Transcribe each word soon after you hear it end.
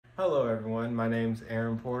Hello everyone, my name is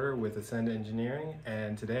Aaron Porter with Ascend Engineering,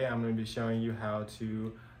 and today I'm going to be showing you how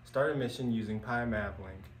to start a mission using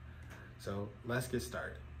Pymavlink. So let's get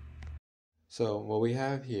started. So what we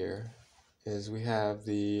have here is we have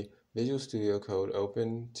the Visual Studio Code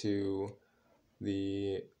open to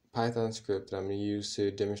the Python script that I'm going to use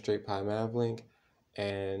to demonstrate Pymavlink,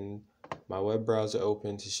 and my web browser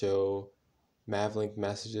open to show Mavlink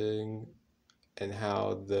messaging and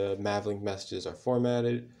how the Mavlink messages are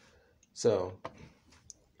formatted. So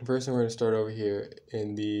first thing we're going to start over here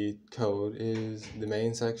in the code is the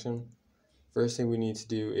main section. First thing we need to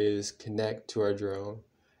do is connect to our drone.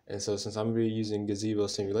 And so since I'm going to be using Gazebo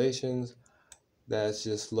Simulations, that's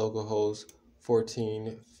just localhost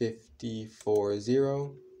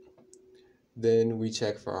 14540. Then we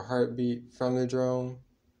check for a heartbeat from the drone.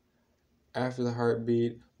 After the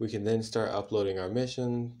heartbeat, we can then start uploading our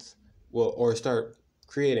missions, or start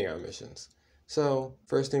creating our missions. So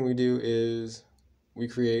first thing we do is we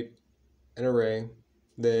create an array,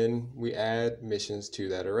 then we add missions to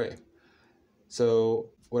that array.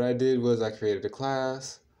 So what I did was I created a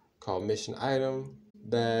class called mission item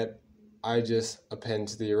that I just append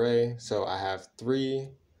to the array. So I have 3,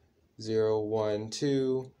 0, 1,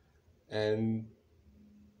 2, and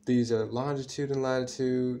these are longitude and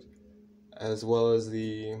latitude, as well as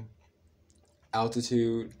the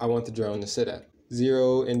altitude I want the drone to sit at.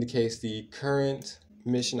 0 indicates the current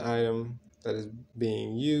mission item that is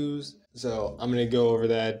being used. So I'm going to go over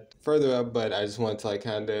that further up, but I just want to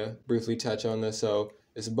kind of briefly touch on this. So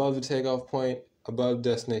it's above the takeoff point, above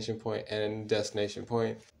destination point, and destination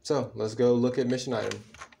point. So let's go look at mission item.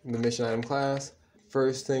 The mission item class,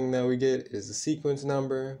 first thing that we get is the sequence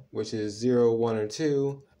number, which is 0, 1, or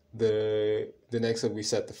 2. The next up we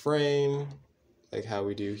set the frame, like how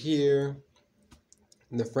we do here.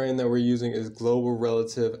 And the frame that we're using is global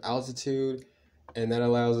relative altitude, and that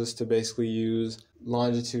allows us to basically use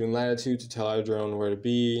longitude and latitude to tell our drone where to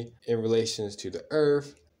be in relations to the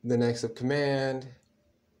Earth. The next up command.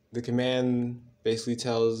 The command basically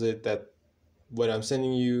tells it that what I'm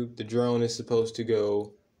sending you, the drone is supposed to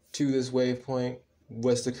go to this waypoint.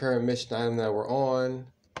 What's the current mission item that we're on?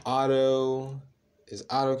 Auto is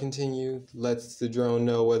auto continue, lets the drone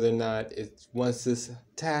know whether or not once this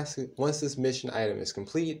mission item is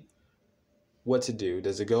complete, what to do.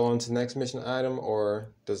 Does it go on to the next mission item,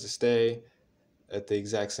 or does it stay at the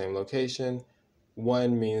exact same location?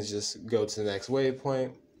 1 means just go to the next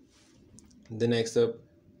waypoint. The next up,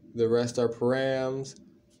 the rest are params.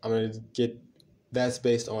 That's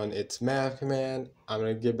based on its MAV command. I'm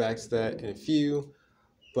going to get back to that in a few,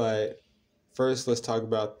 but first let's talk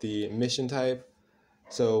about the mission type.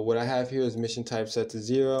 So what I have here is mission type set to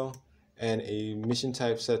 0, and a mission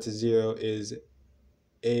type set to 0 is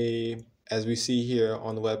as we see here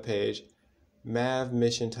on the web page, MAV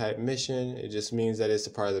mission type mission. It just means that it's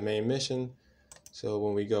a part of the main mission. So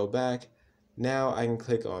when we go back, now I can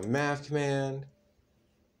click on MAV command,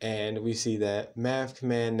 and we see that MAV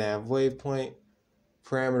command nav waypoint.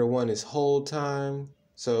 Parameter 1 is hold time,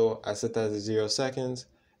 so I set that to 0 seconds.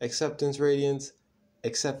 Acceptance radius,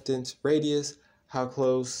 how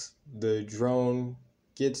close the drone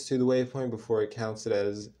gets to the waypoint before it counts it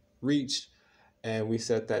as reached, and we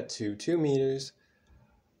set that to 2 meters.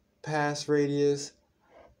 Pass radius,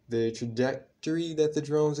 the trajectory that the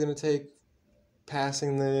drone is going to take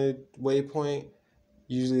passing the waypoint.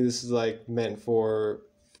 Usually this is meant for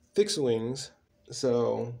fixed wings,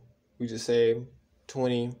 so we just say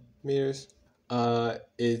 20 meters.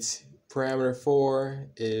 Its parameter 4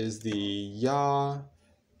 is the yaw,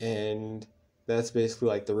 and that's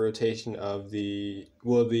basically the rotation of the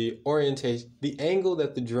orientation, the angle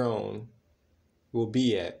that the drone will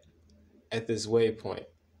be at this waypoint.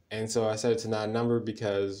 And so I set it to not a number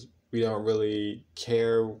because we don't really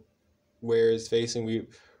care where it's facing. We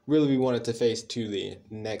want it to face to the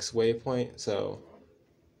next waypoint. So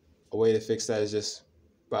a way to fix that is just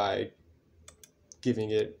by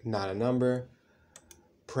giving it not a number.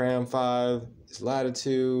 Param 5 is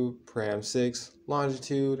latitude, param 6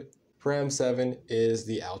 longitude, param 7 is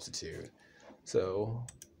the altitude. So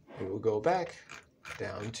we will go back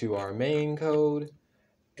down to our main code,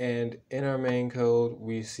 and in our main code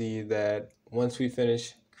we see that once we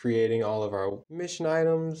finish creating all of our mission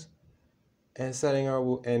items and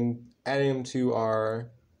adding them to our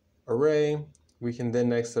array, we can then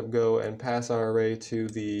next up go and pass our array to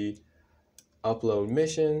the upload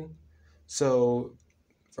mission. So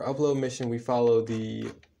for upload mission, we follow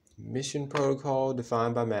the mission protocol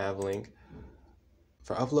defined by Mavlink.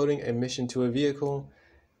 For uploading a mission to a vehicle,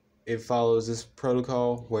 it follows this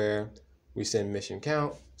protocol where we send mission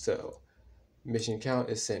count. So mission count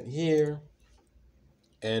is sent here.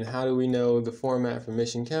 And how do we know the format for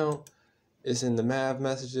mission count? It's in the MAV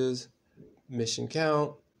messages, mission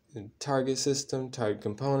count, target system, target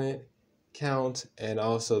component, count, and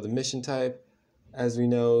also the mission type. As we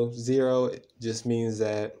know, 0 just means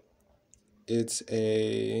that it's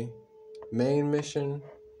a main mission.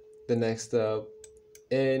 The next up,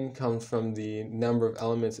 N comes from the number of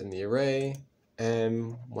elements in the array.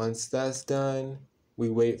 And once that's done, we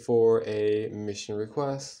wait for a mission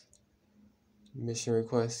request. Mission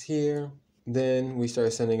request here. Then we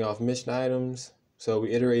start sending off mission items. So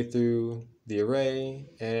we iterate through the array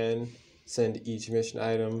and send each mission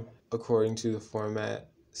item according to the format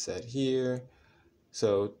set here.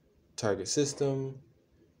 So target system,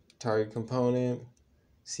 target component,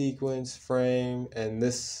 sequence, frame, and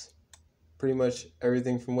this pretty much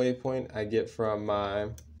everything from waypoint I get from my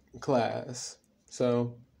class.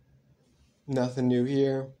 So nothing new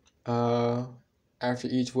here. After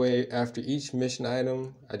each mission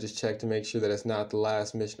item, I just check to make sure that it's not the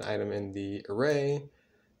last mission item in the array,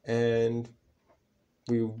 and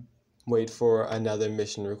we wait for another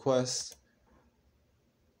mission request.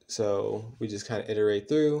 So we just kind of iterate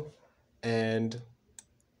through and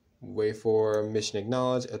wait for mission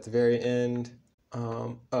acknowledge at the very end.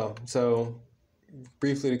 So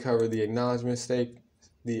briefly to cover the acknowledgement state,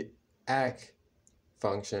 the ACK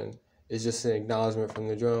function is just an acknowledgement from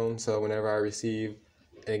the drone. So whenever I receive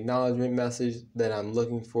an acknowledgement message that I'm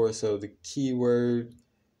looking for, so the keyword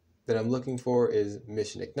that I'm looking for is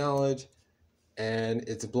mission acknowledge, and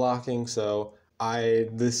it's blocking, so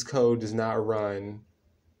this code does not run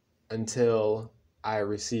until I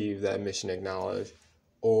receive that mission acknowledge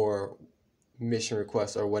or mission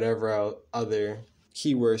request or whatever other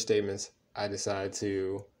keyword statements I decide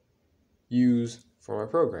to use for my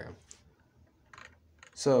program.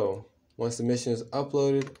 So once the mission is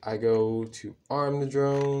uploaded, I go to arm the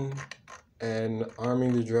drone, and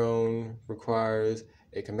arming the drone requires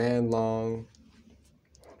a command long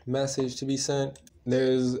message to be sent.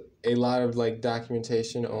 There's a lot of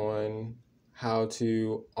documentation on how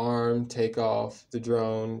to take off the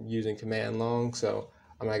drone using command long, so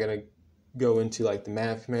I'm not gonna go into the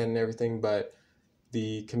MAV command and everything, but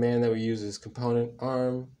the command that we use is component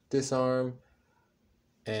arm, disarm,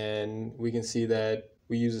 and we can see that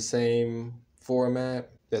we use the same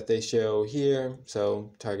format that they show here.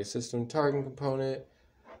 So target system, target component,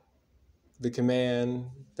 the command,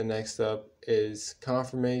 the next up is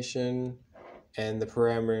confirmation, and the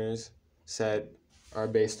parameters set are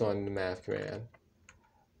based on the MAV command.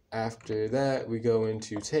 After that, we go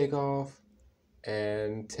into takeoff,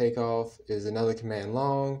 and takeoff is another command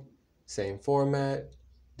long, same format,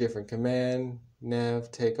 different command,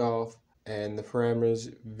 nav, takeoff, and the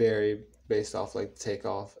parameters vary based off the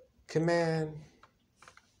takeoff command.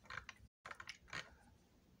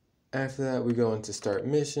 After that, we go into start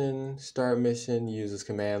mission. Start mission uses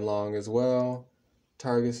command long as well.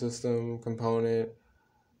 Target system, component,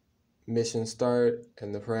 mission start,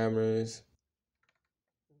 and the parameters.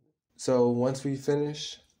 So once we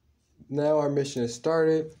finish, now our mission is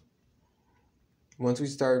started. Once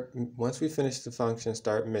we finish the function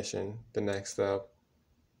start mission, the next step,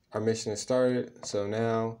 our mission is started. So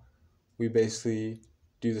now we basically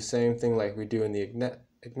do the same thing like we do in the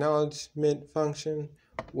acknowledgement function,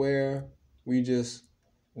 where we just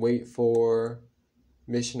wait for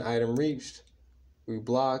mission item reached. We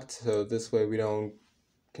blocked, so this way we don't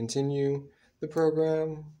continue the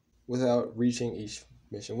program without reaching each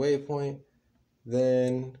mission waypoint.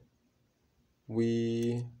 Then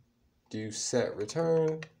we do set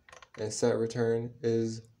return, and set return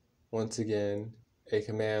is once again a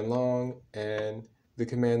command long, and the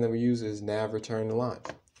command that we use is nav return to launch.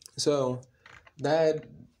 So that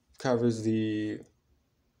covers the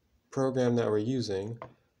program that we're using.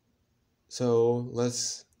 So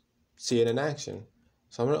let's see it in action.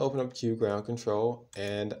 So I'm going to open up Q ground control,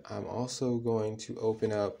 and I'm also going to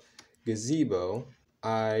open up Gazebo.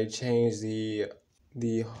 I changed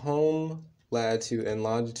the home latitude and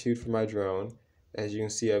longitude for my drone. As you can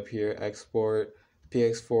see up here, export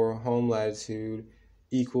px4 home latitude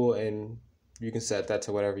equal, and you can set that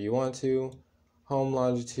to whatever you want to. Home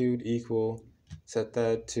longitude equal, set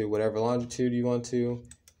that to whatever longitude you want to.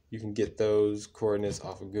 You can get those coordinates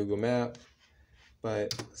off of Google Maps,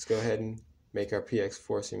 but let's go ahead and make our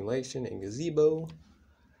px4 simulation in Gazebo.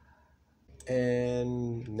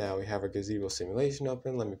 And now we have our Gazebo simulation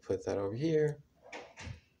open. Let me put that over here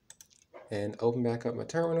and open back up my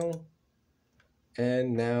terminal.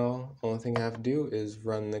 And now only thing I have to do is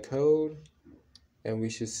run the code, and we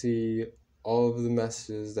should see all of the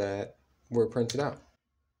messages that were printed out.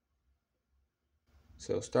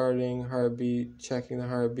 So starting heartbeat, checking the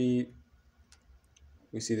heartbeat,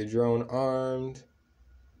 We see the drone armed.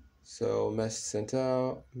 So message sent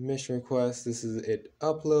out, mission request, this is it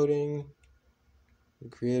uploading.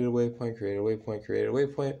 Created a waypoint, created a waypoint, created a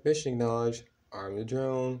waypoint, mission acknowledged, arm the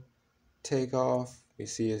drone, take off, we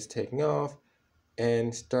see it's taking off,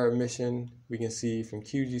 and start mission. We can see from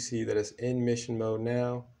QGC that it's in mission mode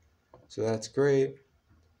now, so that's great.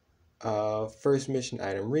 First mission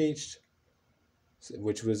item reached,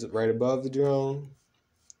 which was right above the drone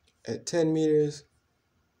at 10 meters.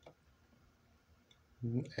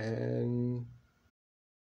 And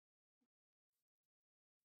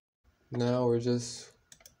now we're just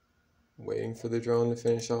waiting for the drone to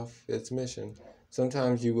finish off its mission.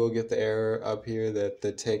 Sometimes you will get the error up here that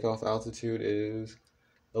the takeoff altitude is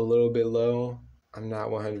a little bit low. I'm not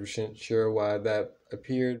 100% sure why that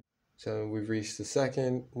appeared. So we've reached the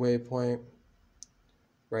second waypoint.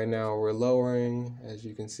 Right now we're lowering, as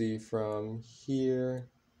you can see from here.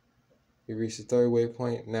 We reached the third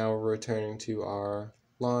waypoint. Now we're returning to our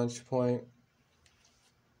launch point.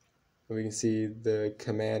 And we can see the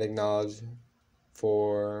command acknowledged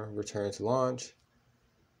for return to launch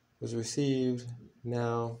was received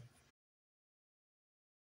now.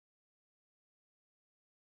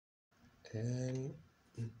 And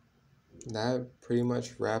that pretty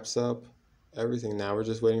much wraps up everything. Now we're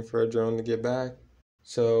just waiting for our drone to get back.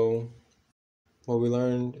 So what we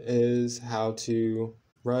learned is how to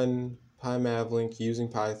run Pymavlink using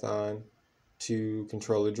Python to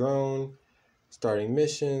control a drone, starting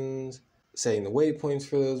missions, setting the waypoints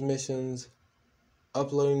for those missions,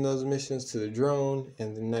 uploading those missions to the drone,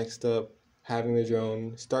 and then next up, having the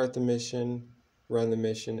drone start the mission, run the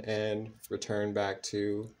mission, and return back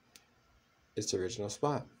to its original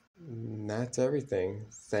spot. And that's everything.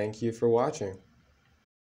 Thank you for watching.